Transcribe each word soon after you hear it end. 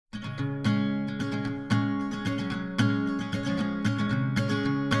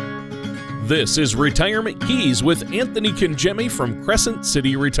This is Retirement Keys with Anthony Congemi from Crescent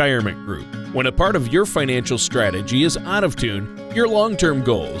City Retirement Group. When a part of your financial strategy is out of tune, your long-term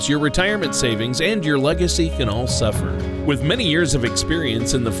goals, your retirement savings, and your legacy can all suffer. With many years of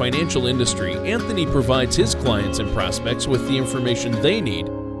experience in the financial industry, Anthony provides his clients and prospects with the information they need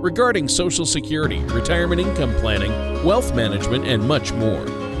regarding Social Security, retirement income planning, wealth management, and much more.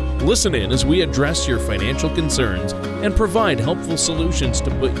 Listen in as we address your financial concerns and provide helpful solutions to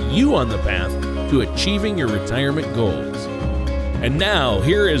put you on the path to achieving your retirement goals. And now,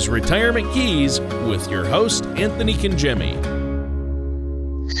 here is Retirement Keys with your host, Anthony Congemi.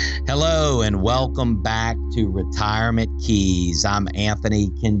 Hello and welcome back to Retirement Keys. I'm Anthony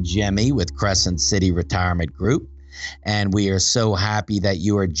Congemi with Crescent City Retirement Group, and we are so happy that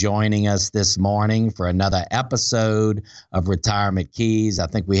you are joining us this morning for another episode of Retirement Keys. I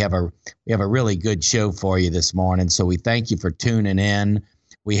think we have a really good show for you this morning, so we thank you for tuning in.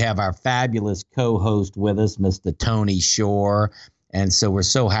 We have our fabulous co-host with us, Mr. Tony Shore, and so we're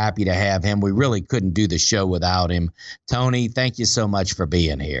so happy to have him. We really couldn't do the show without him. Tony, thank you so much for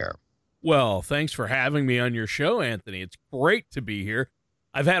being here. Well, thanks for having me on your show, Anthony. It's great to be here.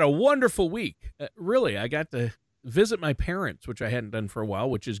 I've had a wonderful week. Really, I got to visit my parents, which I hadn't done for a while,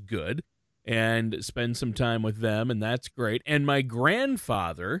 which is good, and spend some time with them, and that's great. And my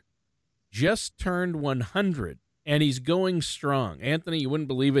grandfather just turned 100, and he's going strong. Anthony, you wouldn't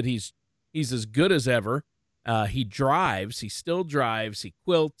believe it. He's as good as ever. He drives. He still drives. He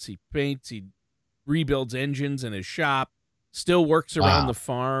quilts. He paints. He rebuilds engines in his shop. Still works around the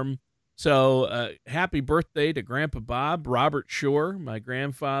farm. So happy birthday to Grandpa Bob, Robert Shore, my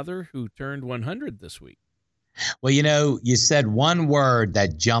grandfather, who turned 100 this week. Well, you know, you said one word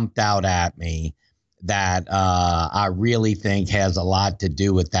that jumped out at me that I really think has a lot to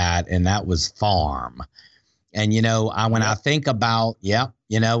do with that, and that was farm. And, you know, when I think about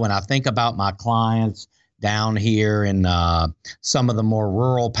my clients down here in some of the more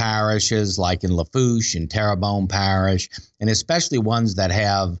rural parishes, like in Lafourche and Terrebonne Parish, and especially ones that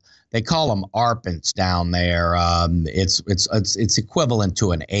have, they call them arpents down there. It's equivalent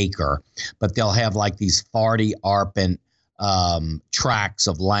to an acre, but they'll have like these 40 arpent tracts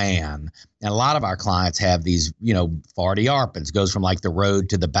of land. And a lot of our clients have these, 40 arpents, goes from like the road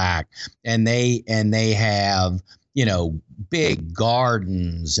to the back. And they have, big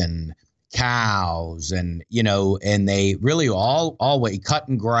gardens and cows and, and they really always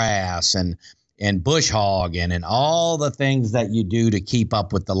cutting grass and bush hogging and all the things that you do to keep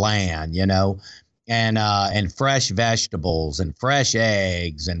up with the land, and fresh vegetables and fresh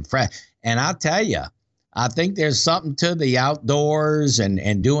eggs and I'll tell you, I think there's something to the outdoors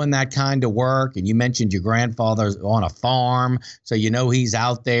and doing that kind of work. And you mentioned your grandfather's on a farm, so he's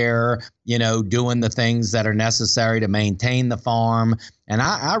out there, doing the things that are necessary to maintain the farm. And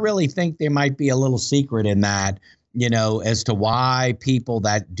I really think there might be a little secret in that, as to why people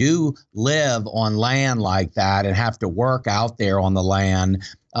that do live on land like that and have to work out there on the land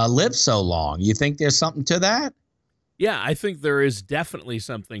live so long. You think there's something to that? Yeah, I think there is definitely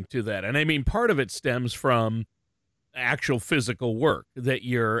something to that. And I mean, part of it stems from actual physical work, that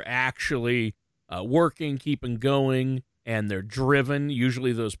you're actually working, keeping going, and they're driven.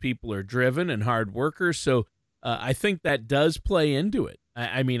 Usually those people are driven and hard workers. So I think that does play into it.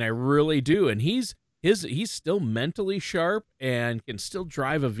 I mean, I really do. And he's still mentally sharp and can still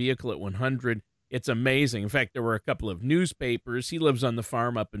drive a vehicle at 100. It's amazing. In fact, there were a couple of newspapers. He lives on the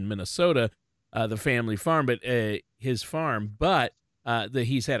farm up in Minnesota, the family farm, but his farm. But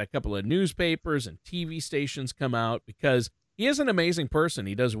he's had a couple of newspapers and TV stations come out because he is an amazing person.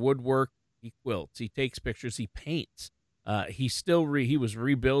 He does woodwork, he quilts, he takes pictures, he paints. He was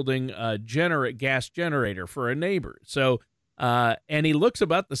rebuilding a gas generator for a neighbor. So. And he looks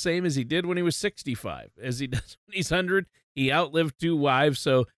about the same as he did when he was 65, as he does when he's 100. He outlived 2 wives.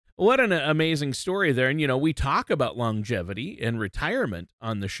 So what an amazing story there. And, we talk about longevity and retirement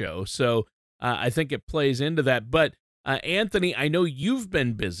on the show. So I think it plays into that. But Anthony, I know you've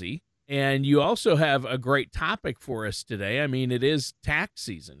been busy and you also have a great topic for us today. I mean, it is tax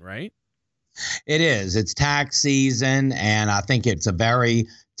season, right? It is. It's tax season. And I think it's a very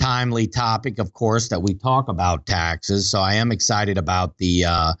timely topic, of course, that we talk about taxes. So I am excited about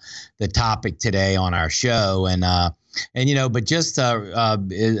the topic today on our show. But just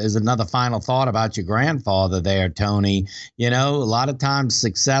as another final thought about your grandfather there, Tony, a lot of times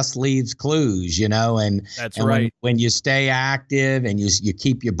success leaves clues, and that's and right. When you stay active and you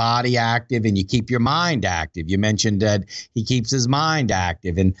keep your body active and you keep your mind active. You mentioned that he keeps his mind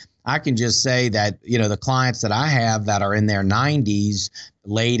active. And I can just say that, the clients that I have that are in their 90s,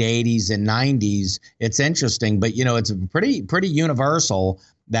 late 80s and 90s, it's interesting, but, it's pretty universal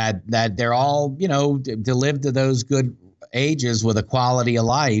that they're all, to live to those good ages with a quality of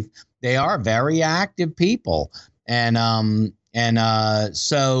life. They are very active people. They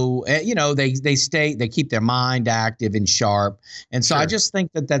keep their mind active and sharp. And so I just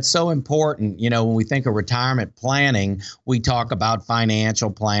think that that's so important. When we think of retirement planning, we talk about financial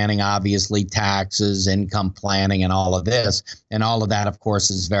planning, obviously taxes, income planning, and all of this. And all of that, of course,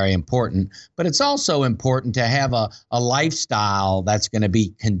 is very important. But it's also important to have a lifestyle that's going to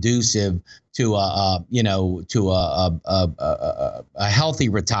be conducive to a healthy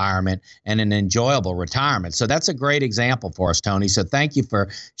retirement and an enjoyable retirement. So that's a great example for us, Tony. So thank you for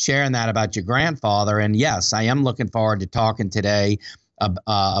sharing that about your grandfather. And yes, I am looking forward to talking today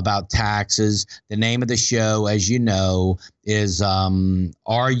about taxes. The name of the show, as you know, is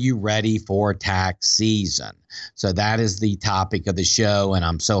Are You Ready for Tax Season? So that is the topic of the show, and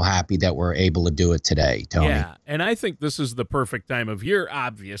I'm so happy that we're able to do it today, Tony. Yeah, and I think this is the perfect time of year,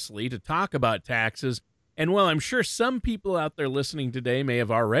 obviously, to talk about taxes. And while I'm sure some people out there listening today may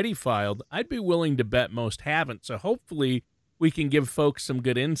have already filed, I'd be willing to bet most haven't. So hopefully we can give folks some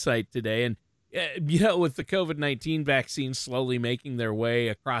good insight today. And with the COVID-19 vaccine slowly making their way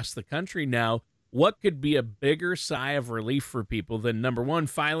across the country now, what could be a bigger sigh of relief for people than, number one,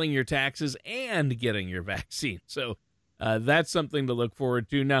 filing your taxes and getting your vaccine? So that's something to look forward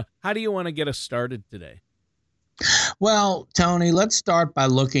to. Now, how do you want to get us started today? Well, Tony, let's start by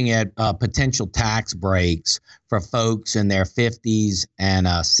looking at potential tax breaks for folks in their 50s and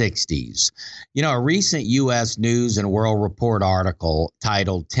 60s. A recent U.S. News and World Report article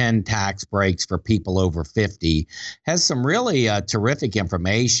titled 10 Tax Breaks for People Over 50 has some really terrific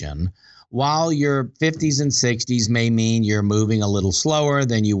information. While your 50s and 60s may mean you're moving a little slower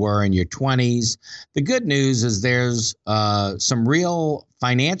than you were in your 20s, the good news is there's some real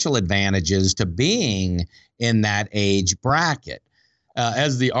financial advantages to being in that age bracket.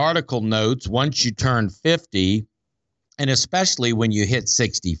 As the article notes, once you turn 50, and especially when you hit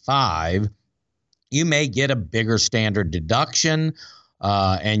 65, you may get a bigger standard deduction,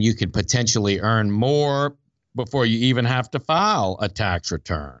 and you could potentially earn more before you even have to file a tax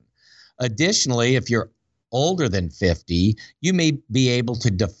return. Additionally, if you're older than 50, you may be able to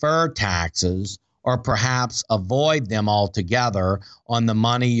defer taxes or perhaps avoid them altogether on the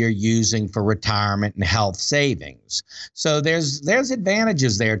money you're using for retirement and health savings. So there's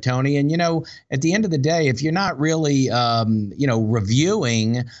advantages there, Tony. And, at the end of the day, if you're not really,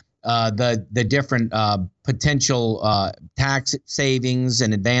 reviewing the different potential tax savings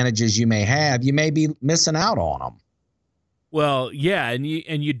and advantages you may have, you may be missing out on them. Well, yeah, and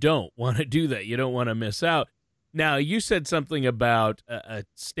you don't want to do that. You don't want to miss out. Now, you said something about a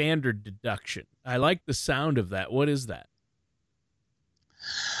standard deduction. I like the sound of that. What is that?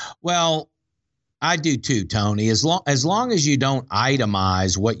 Well, I do too, Tony. As long as you don't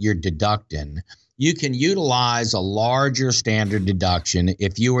itemize what you're deducting, you can utilize a larger standard deduction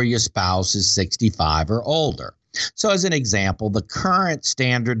if you or your spouse is 65 or older. So as an example, the current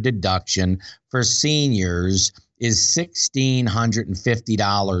standard deduction for seniors is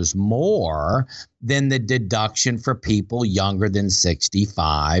 $1,650 more than the deduction for people younger than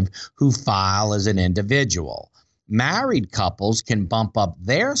 65 who file as an individual. Married couples can bump up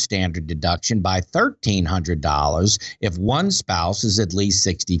their standard deduction by $1,300 if one spouse is at least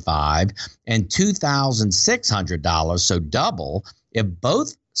 65, and $2,600, so double, if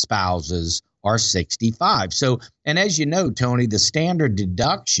both spouses are 65. So, and as you know, Tony, the standard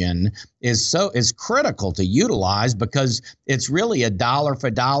deduction is critical to utilize because it's really a dollar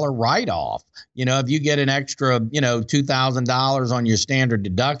for dollar write-off. If you get an extra, $2,000 on your standard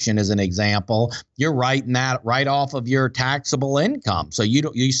deduction, as an example, you're writing that right off of your taxable income. So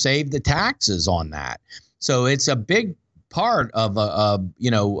you save the taxes on that. So it's a big part of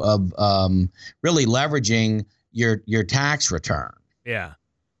really leveraging your tax return. Yeah.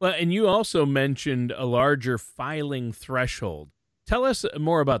 Well, and you also mentioned a larger filing threshold. Tell us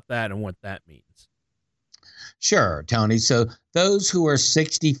more about that and what that means. Sure, Tony. So those who are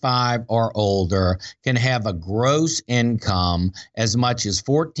 65 or older can have a gross income as much as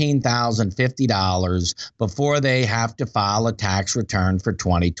 $14,050 before they have to file a tax return for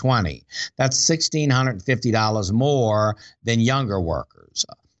 2020. That's $1,650 more than younger workers.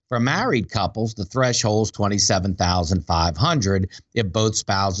 For married couples, the threshold is $27,500 if both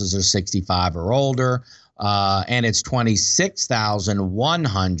spouses are 65 or older, and it's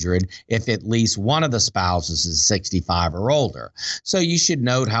 $26,100 if at least one of the spouses is 65 or older. So you should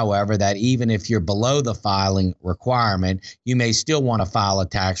note, however, that even if you're below the filing requirement, you may still want to file a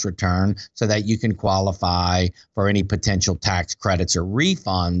tax return so that you can qualify for any potential tax credits or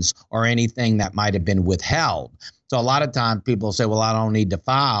refunds or anything that might have been withheld. So a lot of times people say, well, I don't need to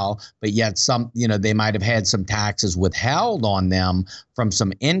file, but yet they might have had some taxes withheld on them from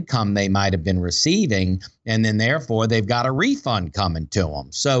some income they might have been receiving, and then therefore they've got a refund coming to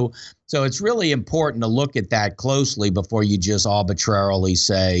them. So it's really important to look at that closely before you just arbitrarily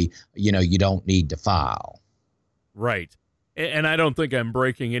say, you don't need to file. Right. And I don't think I'm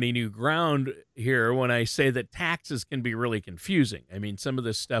breaking any new ground here when I say that taxes can be really confusing. I mean, some of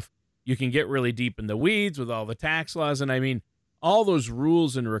this stuff, you can get really deep in the weeds with all the tax laws, and I mean, all those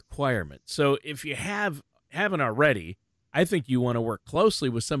rules and requirements. So if you haven't already, I think you want to work closely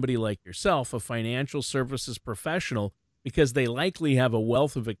with somebody like yourself, a financial services professional, because they likely have a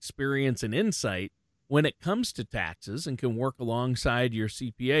wealth of experience and insight when it comes to taxes and can work alongside your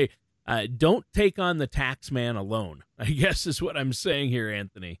CPA. Don't take on the tax man alone, I guess is what I'm saying here,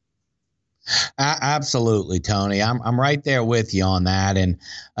 Anthony. Absolutely, Tony. I'm right there with you on that. And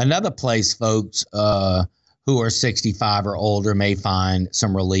another place folks who are 65 or older may find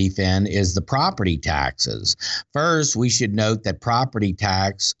some relief in is the property taxes. First, we should note that property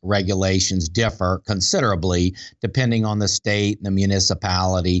tax regulations differ considerably depending on the state and the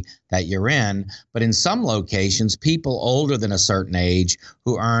municipality that you're in. But in some locations, people older than a certain age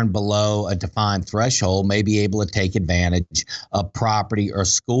who earn below a defined threshold may be able to take advantage of property or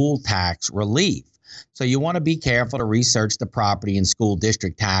school tax relief. So you want to be careful to research the property and school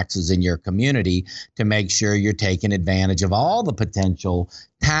district taxes in your community to make sure you're taking advantage of all the potential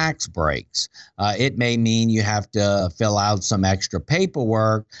tax breaks. It may mean you have to fill out some extra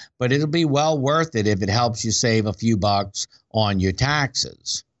paperwork, but it'll be well worth it if it helps you save a few bucks on your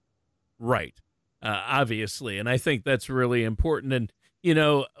taxes. Right. Obviously. And I think that's really important. And,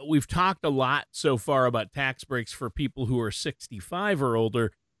 we've talked a lot so far about tax breaks for people who are 65 or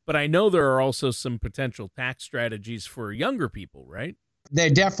older. But I know there are also some potential tax strategies for younger people, right?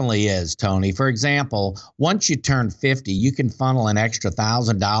 There definitely is, Tony. For example, once you turn 50, you can funnel an extra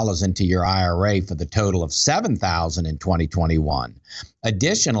 $1,000 into your IRA for the total of $7,000 in 2021.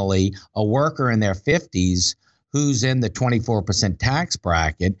 Additionally, a worker in their 50s who's in the 24% tax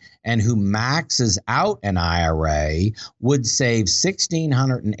bracket and who maxes out an IRA would save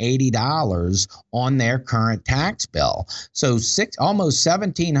 $1,680 on their current tax bill. So almost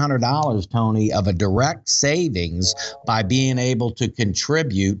 $1,700, Tony, of a direct savings by being able to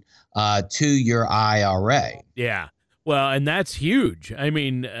contribute to your IRA. Yeah. Well, and that's huge. I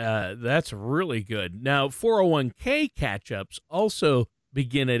mean, that's really good. Now, 401k catch-ups also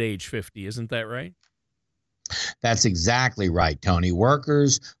begin at age 50, isn't that right? That's exactly right, Tony.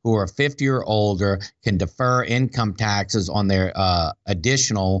 Workers who are 50 or older can defer income taxes on their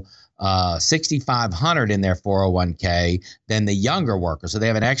additional $6,500 in their 401k than the younger workers. So they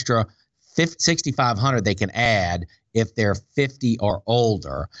have an extra $6,500 they can add if they're 50 or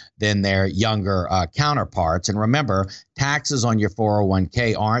older than their younger counterparts. And remember, taxes on your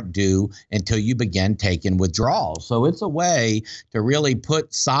 401k aren't due until you begin taking withdrawals. So it's a way to really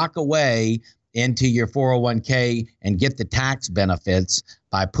sock away into your 401k and get the tax benefits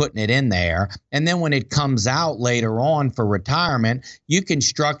by putting it in there. And then when it comes out later on for retirement, you can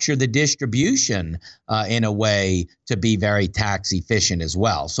structure the distribution in a way to be very tax efficient as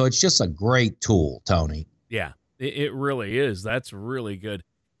well. So it's just a great tool, Tony. Yeah, it really is. That's really good.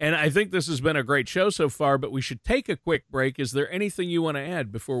 And I think this has been a great show so far, but we should take a quick break. Is there anything you want to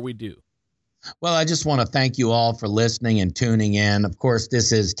add before we do? Well, I just want to thank you all for listening and tuning in. Of course,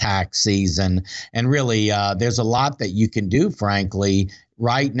 this is tax season, and really there's a lot that you can do, frankly,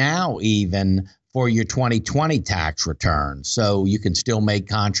 right now even for your 2020 tax return. So you can still make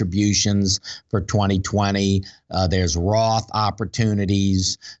contributions for 2020. There's Roth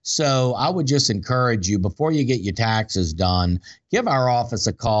opportunities. So I would just encourage you, before you get your taxes done, give our office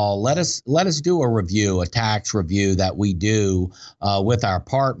a call. Let us do a review, a tax review that we do with our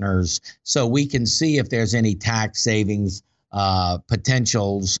partners, so we can see if there's any tax savings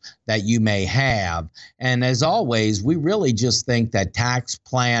potentials that you may have. And as always, we really just think that tax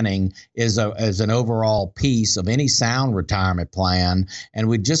planning is an overall piece of any sound retirement plan. And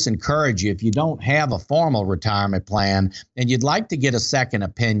we just encourage you, if you don't have a formal retirement plan and you'd like to get a second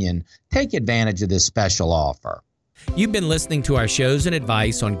opinion, take advantage of this special offer. You've been listening to our shows and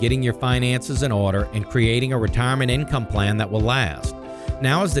advice on getting your finances in order and creating a retirement income plan that will last.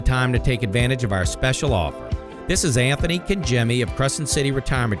 Now is the time to take advantage of our special offer. This is Anthony Kangemi of Crescent City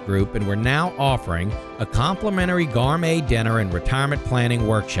Retirement Group, and we're now offering a complimentary gourmet dinner and retirement planning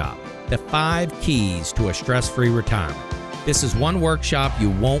workshop, The 5 Keys to a Stress-Free Retirement. This is one workshop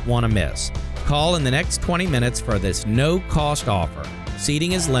you won't want to miss. Call in the next 20 minutes for this no-cost offer.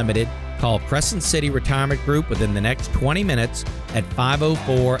 Seating is limited. Call Crescent City Retirement Group within the next 20 minutes at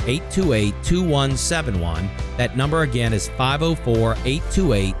 504-828-2171. That number again is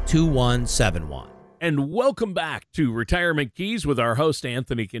 504-828-2171. And welcome back to Retirement Keys with our host,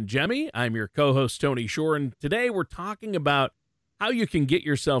 Anthony Congemi. I'm your co-host, Tony Shore, and today we're talking about how you can get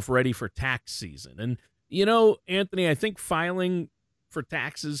yourself ready for tax season. And, you know, Anthony, I think filing for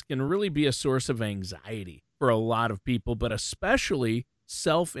taxes can really be a source of anxiety for a lot of people, but especially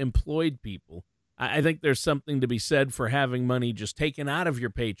self-employed people. I think there's something to be said for having money just taken out of your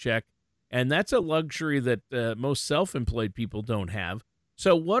paycheck, and that's a luxury that most self-employed people don't have.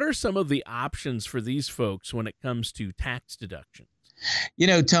 So what are some of the options for these folks when it comes to tax deductions? You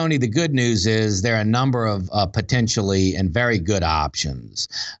know, Tony, the good news is there are a number of potentially and very good options.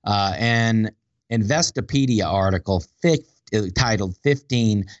 An Investopedia article titled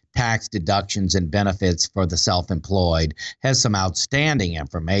 15 Tax Deductions and Benefits for the Self-Employed has some outstanding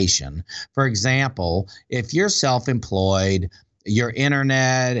information. For example, if you're self-employed, your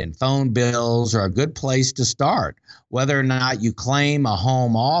internet and phone bills are a good place to start. Whether or not you claim a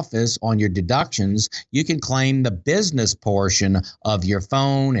home office on your deductions, you can claim the business portion of your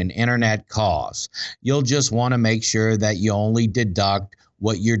phone and internet costs. You'll just want to make sure that you only deduct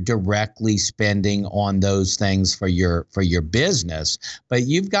what you're directly spending on those things for your business. But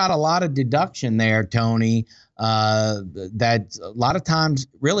you've got a lot of deduction there, Tony, that a lot of times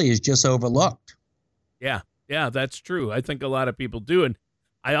really is just overlooked. Yeah, that's true. I think a lot of people do. And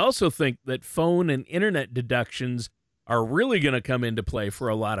I also think that phone and internet deductions are really going to come into play for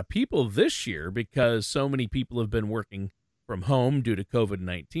a lot of people this year because so many people have been working from home due to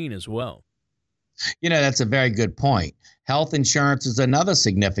COVID-19 as well. You know, that's a very good point. Health insurance is another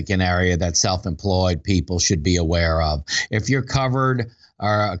significant area that self-employed people should be aware of. If you're covering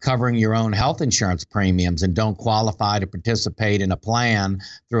your own health insurance premiums and don't qualify to participate in a plan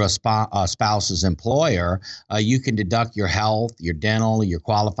through a spouse's employer, you can deduct your health, your dental, your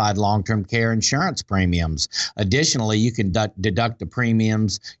qualified long-term care insurance premiums. Additionally, you can deduct the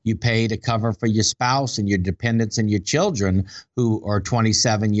premiums you pay to cover for your spouse and your dependents and your children who are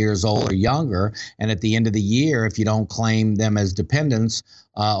 27 years old or younger. And at the end of the year, if you don't claim them as dependents,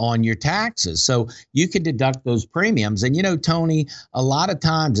 on your taxes. So you can deduct those premiums. And, you know, Tony, a lot of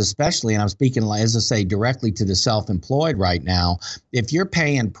times, especially, and I'm speaking, as I say, directly to the self-employed right now, if you're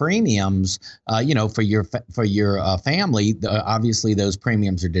paying premiums, for your family, obviously those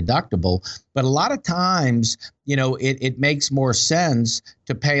premiums are deductible. But a lot of times, you know, it makes more sense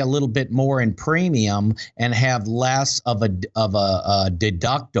to pay a little bit more in premium and have less of a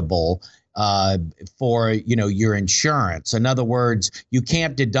deductible for, you know, your insurance. In other words, you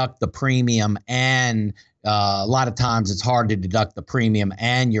can't deduct the premium and a lot of times it's hard to deduct the premium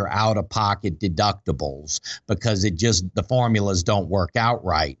and your out-of-pocket deductibles because the formulas don't work out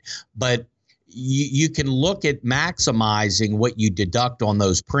right. But you can look at maximizing what you deduct on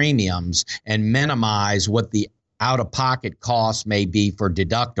those premiums and minimize what the out-of-pocket costs may be for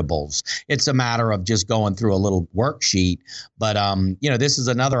deductibles. It's a matter of just going through a little worksheet. But, this is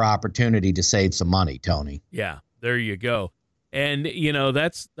another opportunity to save some money, Tony. Yeah, there you go. And, you know,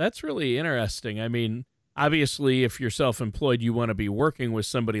 that's really interesting. I mean, obviously, if you're self-employed, you want to be working with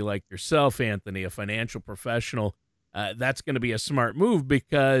somebody like yourself, Anthony, a financial professional. That's going to be a smart move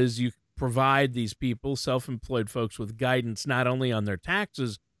because you provide these people, self-employed folks, with guidance not only on their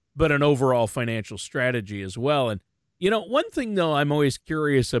taxes, but an overall financial strategy as well. And, you know, one thing, though, I'm always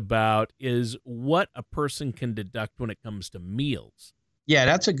curious about is what a person can deduct when it comes to meals. Yeah,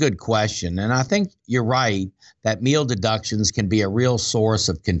 that's a good question. And I think you're right that meal deductions can be a real source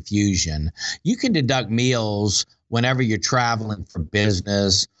of confusion. You can deduct meals whenever you're traveling for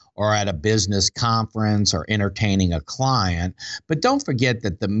business or at a business conference or entertaining a client. But don't forget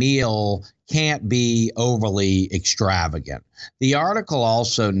that the meal can't be overly extravagant. The article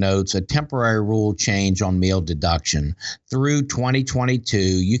also notes a temporary rule change on meal deduction. Through 2022,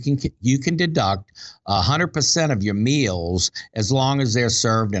 you can deduct 100% of your meals as long as they're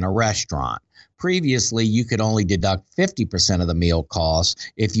served in a restaurant. Previously, you could only deduct 50% of the meal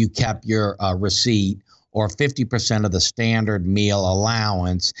costs if you kept your receipt, or 50% of the standard meal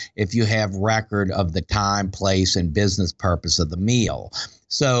allowance if you have record of the time, place, and business purpose of the meal.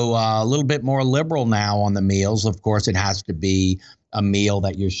 So a little bit more liberal now on the meals. Of course, it has to be a meal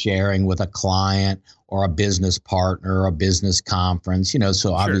that you're sharing with a client or a business partner or a business conference,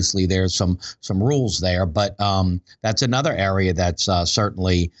 so obviously there's some rules there, but that's another area that's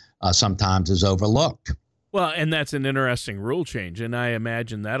certainly sometimes is overlooked. Well, and that's an interesting rule change, and I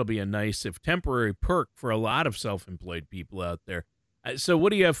imagine that'll be a nice, if temporary, perk for a lot of self-employed people out there. So what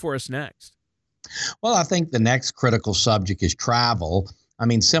do you have for us next? Well, I think the next critical subject is travel. I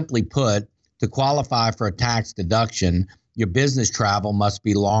mean, simply put, to qualify for a tax deduction, your business travel must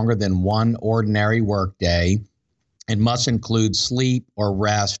be longer than one ordinary workday and must include sleep or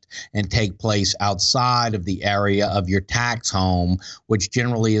rest and take place outside of the area of your tax home, which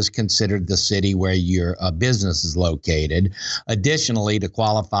generally is considered the city where your business is located. Additionally, to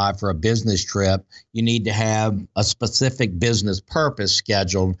qualify for a business trip, you need to have a specific business purpose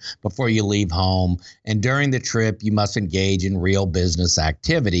scheduled before you leave home. And during the trip, you must engage in real business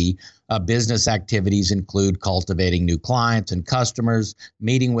activity. Business activities include cultivating new clients and customers,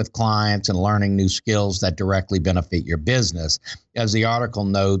 meeting with clients, and learning new skills that directly benefit your business. As the article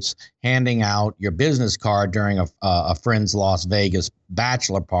notes, handing out your business card during a friend's Las Vegas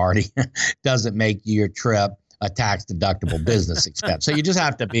bachelor party doesn't make your trip a tax-deductible business expense. So you just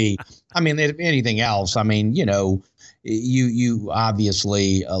have to be, I mean, if anything else, I mean, you know, you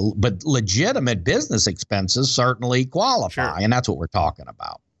obviously, but legitimate business expenses certainly qualify, Sure. and that's what we're talking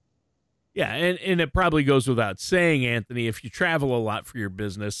about. Yeah, and it probably goes without saying, Anthony, if you travel a lot for your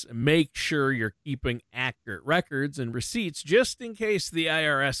business, make sure you're keeping accurate records and receipts just in case the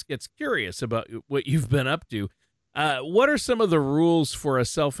IRS gets curious about what you've been up to. What are some of the rules for a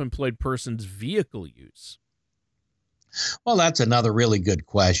self-employed person's vehicle use? Well, that's another really good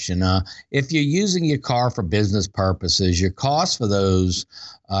question. If you're using your car for business purposes, your costs for those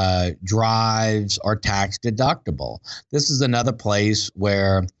drives are tax deductible. This is another place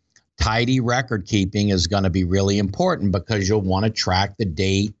where tidy record keeping is going to be really important because you'll want to track the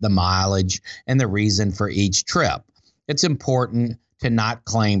date, the mileage, and the reason for each trip. It's important to not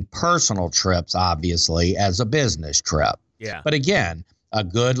claim personal trips, obviously, as a business trip. Yeah. But again, a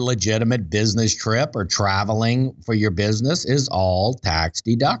good legitimate business trip or traveling for your business is all tax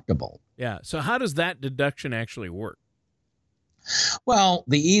deductible. Yeah. So how does that deduction actually work? Well,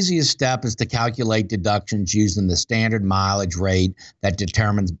 the easiest step is to calculate deductions using the standard mileage rate that's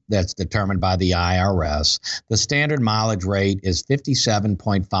determined by the IRS. The standard mileage rate is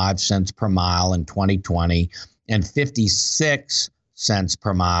 57.5 cents per mile in 2020 and 56 cents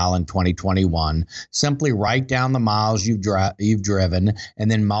per mile in 2021. Simply write down the miles you've driven and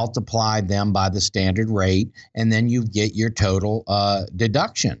then multiply them by the standard rate, and then you get your total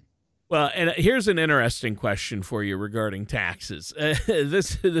deduction. Well, and here's an interesting question for you regarding taxes.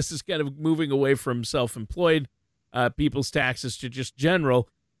 This is kind of moving away from self-employed people's taxes to just general.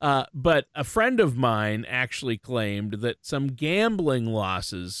 But a friend of mine actually claimed that some gambling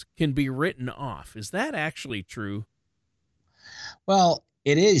losses can be written off. Is that actually true? Well,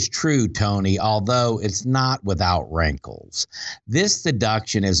 it is true, Tony, although it's not without wrinkles. This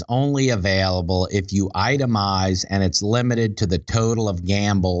deduction is only available if you itemize, and it's limited to the total of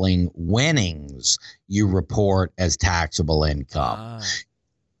gambling winnings you report as taxable income.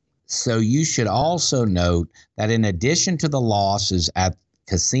 So you should also note that in addition to the losses at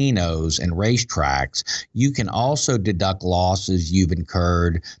casinos and racetracks, you can also deduct losses you've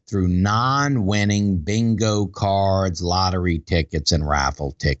incurred through non-winning bingo cards, lottery tickets, and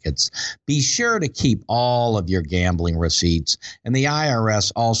raffle tickets. Be sure to keep all of your gambling receipts, and the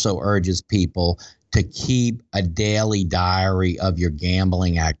IRS also urges people to keep a daily diary of your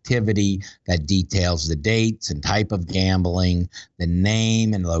gambling activity that details the dates and type of gambling, the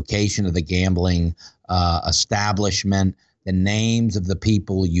name and location of the gambling establishment, the names of the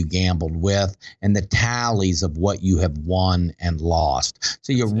people you gambled with, and the tallies of what you have won and lost.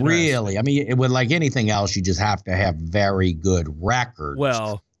 So you really, I mean, with like anything else, you just have to have very good records.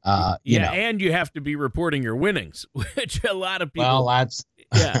 Well, you know. And you have to be reporting your winnings, which a lot of people. Well, that's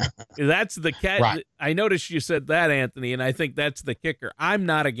that's the cat. Right. I noticed you said that, Anthony, and I think that's the kicker. I'm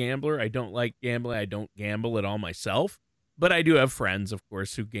not a gambler. I don't like gambling. I don't gamble at all myself. But I do have friends, of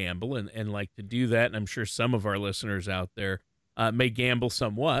course, who gamble and like to do that. And I'm sure some of our listeners out there may gamble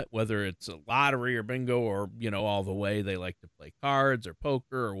somewhat, whether it's a lottery or bingo or, you know, all the way. They like to play cards or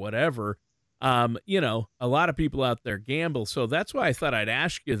poker or whatever. You know, a lot of people out there gamble. So that's why I thought I'd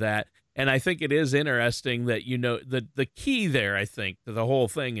ask you that. And I think it is interesting that, you know, the key there, I think, to the whole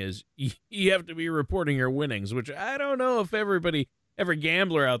thing is you have to be reporting your winnings, which I don't know if every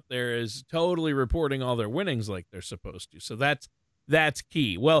gambler out there is totally reporting all their winnings like they're supposed to. So that's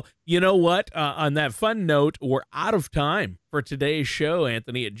key. Well, you know what? On that fun note, we're out of time for today's show,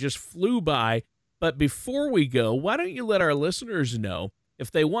 Anthony. It just flew by. But before we go, why don't you let our listeners know if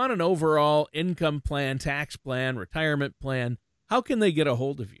they want an overall income plan, tax plan, retirement plan, how can they get a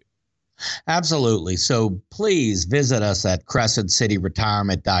hold of you? Absolutely. So please visit us at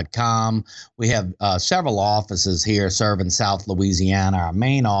crescentcityretirement.com. We have several offices here serving South Louisiana. Our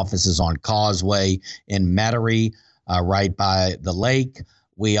main office is on Causeway in Metairie, right by the lake.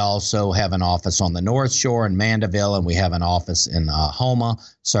 We also have an office on the North Shore in Mandeville, and we have an office in Houma,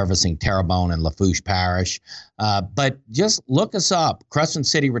 servicing Terrebonne and Lafourche Parish. But just look us up,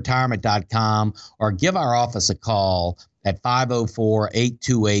 crescentcityretirement.com, or give our office a call at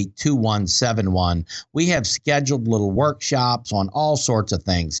 504-828-2171. We have scheduled little workshops on all sorts of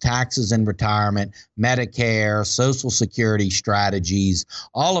things: taxes in retirement, Medicare, Social Security strategies,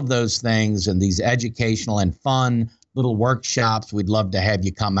 all of those things, and these educational and fun little workshops. We'd love to have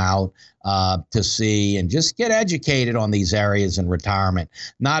you come out to see and just get educated on these areas in retirement.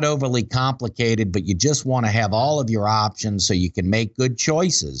 Not overly complicated, but you just want to have all of your options so you can make good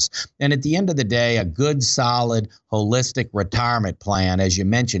choices. And at the end of the day, a good, solid, holistic retirement plan, as you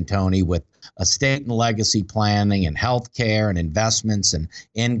mentioned, Tony, with estate and legacy planning and health care and investments and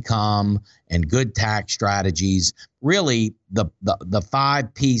income and good tax strategies. Really, the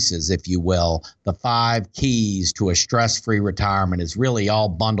 5 pieces, if you will, the 5 keys to a stress-free retirement is really all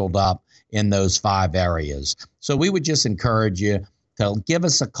bundled up in those 5 areas. So we would just encourage you to give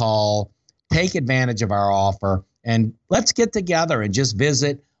us a call, take advantage of our offer, and let's get together and just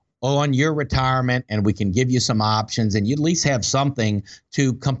visit on your retirement, and we can give you some options, and you at least have something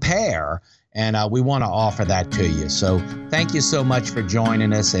to compare. And we want to offer that to you. So thank you so much for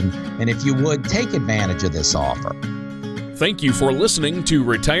joining us. And if you would, take advantage of this offer. Thank you for listening to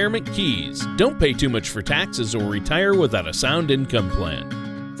Retirement Keys. Don't pay too much for taxes or retire without a sound income plan.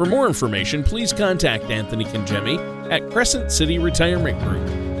 For more information, please contact Anthony Congemi at Crescent City Retirement Group.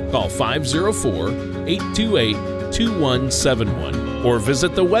 Call 504-828-2171 or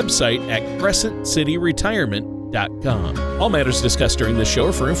visit the website at crescentcityretirement.com. All matters discussed during this show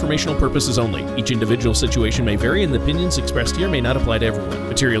are for informational purposes only. Each individual situation may vary, and the opinions expressed here may not apply to everyone.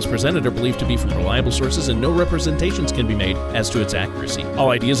 Materials presented are believed to be from reliable sources, and no representations can be made as to its accuracy.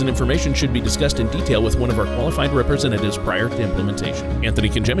 All ideas and information should be discussed in detail with one of our qualified representatives prior to implementation. Anthony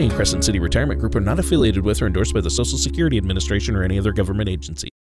Congemi and Crescent City Retirement Group are not affiliated with or endorsed by the Social Security Administration or any other government agency.